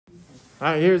All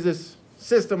right, here's this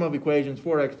system of equations.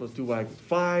 4x plus 2y equals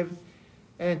 5,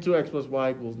 and 2x plus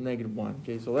y equals negative 1.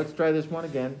 Okay, so let's try this one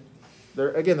again.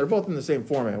 They're both in the same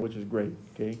format, which is great.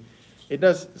 Okay, it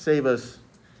does save us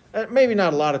maybe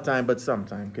not a lot of time, but some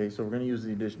time. Okay, so we're going to use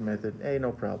the addition method. Hey,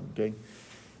 no problem. Okay.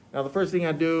 Now the first thing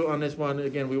I do on this one,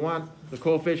 again, we want the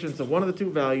coefficients of one of the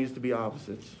two values to be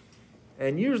opposites.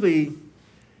 And usually,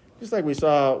 just like we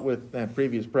saw with that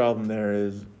previous problem there,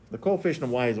 is the coefficient of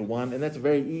y is a 1, and that's a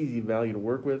very easy value to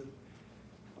work with.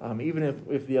 Even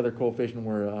if the other coefficient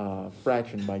were a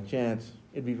fraction by chance,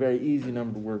 it'd be a very easy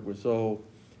number to work with. So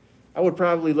I would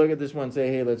probably look at this one and say,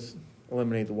 hey, let's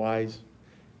eliminate the y's.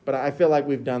 But I feel like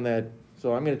we've done that,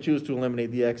 so I'm going to choose to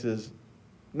eliminate the x's.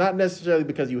 Not necessarily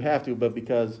because you have to, but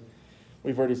because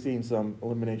we've already seen some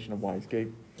elimination of y's, okay?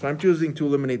 So I'm choosing to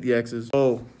eliminate the x's.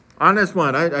 So on this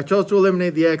one, I chose to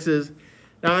eliminate the x's.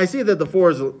 Now I see that the 4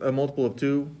 is a multiple of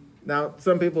 2. Now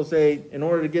some people say in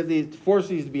order to get these, force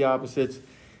these to be opposites,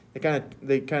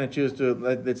 they kind of choose to,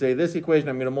 let's say this equation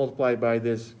I'm going to multiply by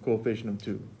this coefficient of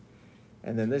 2.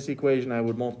 And then this equation I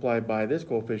would multiply by this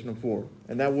coefficient of 4.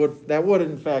 And that would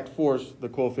in fact force the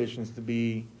coefficients to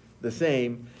be the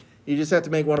same. You just have to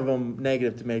make one of them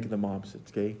negative to make them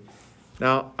opposites, okay?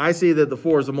 Now, I see that the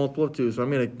 4 is a multiple of 2, so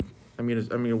I'm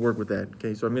gonna work with that,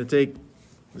 okay? So I'm gonna take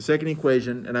the second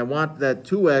equation, and I want that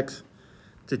 2x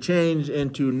to change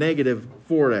into negative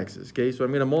 4x's, okay? So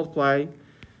I'm gonna multiply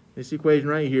this equation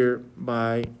right here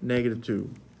by negative 2.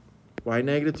 Why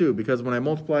negative 2? Because when I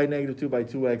multiply negative 2 by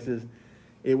 2x's,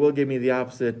 it will give me the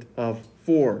opposite of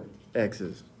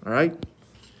 4x's, all right?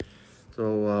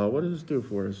 So what does this do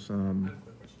for us?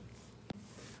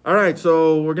 All right,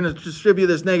 so we're going to distribute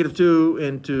this negative 2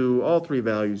 into all three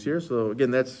values here. So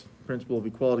again, that's principle of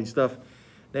equality stuff.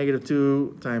 Negative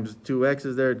 2 times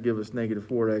 2x's there would give us negative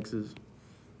 4x's.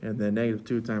 And then negative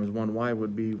 2 times 1y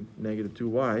would be negative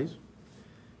 2y's.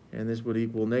 And this would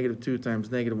equal negative 2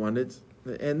 times negative 1.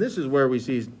 And this is where we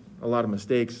see a lot of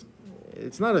mistakes.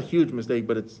 It's not a huge mistake,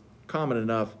 but it's common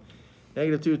enough.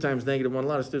 Negative 2 times negative 1. A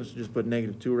lot of students just put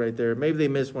negative 2 right there. Maybe they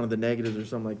miss one of the negatives or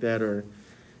something like that, or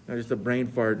just a brain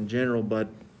fart in general, but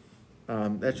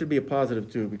that should be a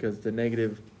positive 2 because it's a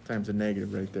negative times a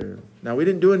negative right there. Now, we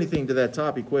didn't do anything to that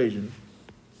top equation.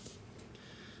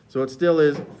 So it still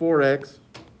is 4x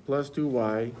plus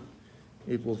 2y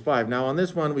equals 5. Now, on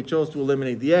this one, we chose to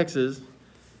eliminate the x's,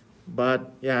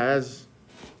 but yeah, as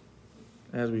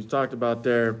we talked about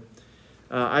there,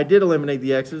 I did eliminate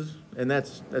the x's, and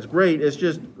that's great. It's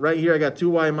just right here I got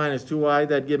 2y minus 2y.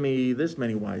 That'd give me this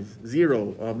many y's,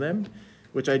 0 of them,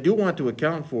 which I do want to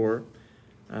account for,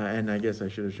 and I guess I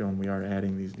should have shown we are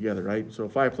adding these together, right? So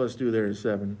 5 plus 2 there is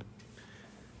 7.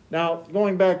 Now,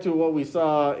 going back to what we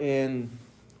saw in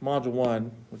Module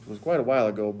 1, which was quite a while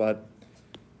ago, but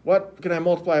what can I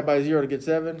multiply by 0 to get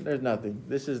 7? There's nothing.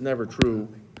 This is never true.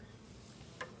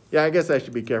 Yeah, I guess I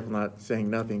should be careful not saying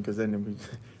nothing, because then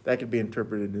that could be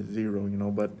interpreted as 0, you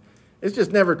know, but it's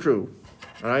just never true,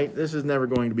 all right? This is never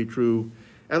going to be true,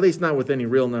 at least not with any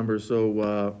real numbers.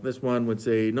 So this one would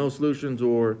say no solutions,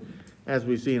 or as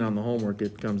we've seen on the homework,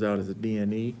 it comes out as a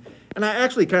DNE. And I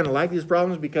actually kind of like these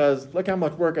problems because look how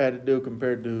much work I had to do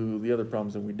compared to the other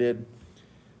problems that we did.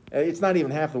 It's not even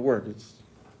half the work.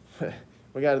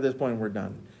 We got to this point and we're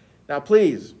done. Now,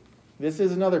 please, this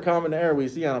is another common error we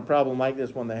see on a problem like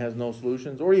this one that has no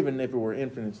solutions, or even if it were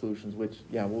infinite solutions, which,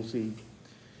 yeah, we'll see.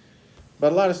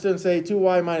 But a lot of students say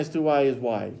 2y minus 2y is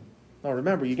y. Now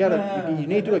remember, you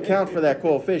need to account for that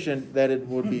coefficient, that it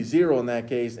would be 0 in that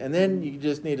case, and then you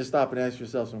just need to stop and ask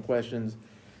yourself some questions.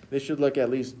 This should look at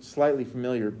least slightly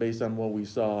familiar based on what we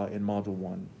saw in Module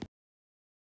 1.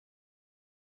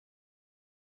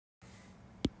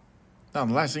 Now,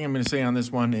 the last thing I'm going to say on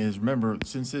this one is, remember,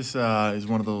 since this is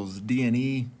one of those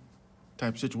DNE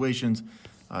type situations,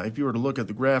 if you were to look at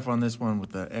the graph on this one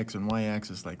with the x and y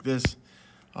axis like this,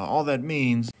 all that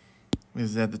means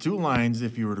is that the two lines,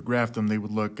 if you were to graph them, they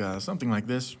would look something like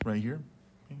this right here.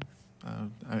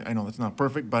 I know that's not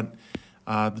perfect, but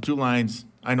the two lines,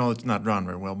 I know it's not drawn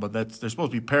very well, but they're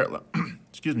supposed to be parallel,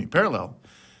 excuse me, parallel,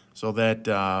 so that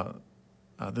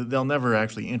they'll never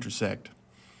actually intersect.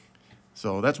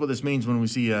 So that's what this means when we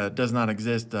see does not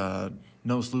exist,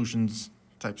 no solutions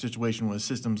type situation with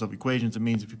systems of equations. It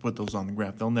means if you put those on the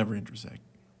graph, they'll never intersect.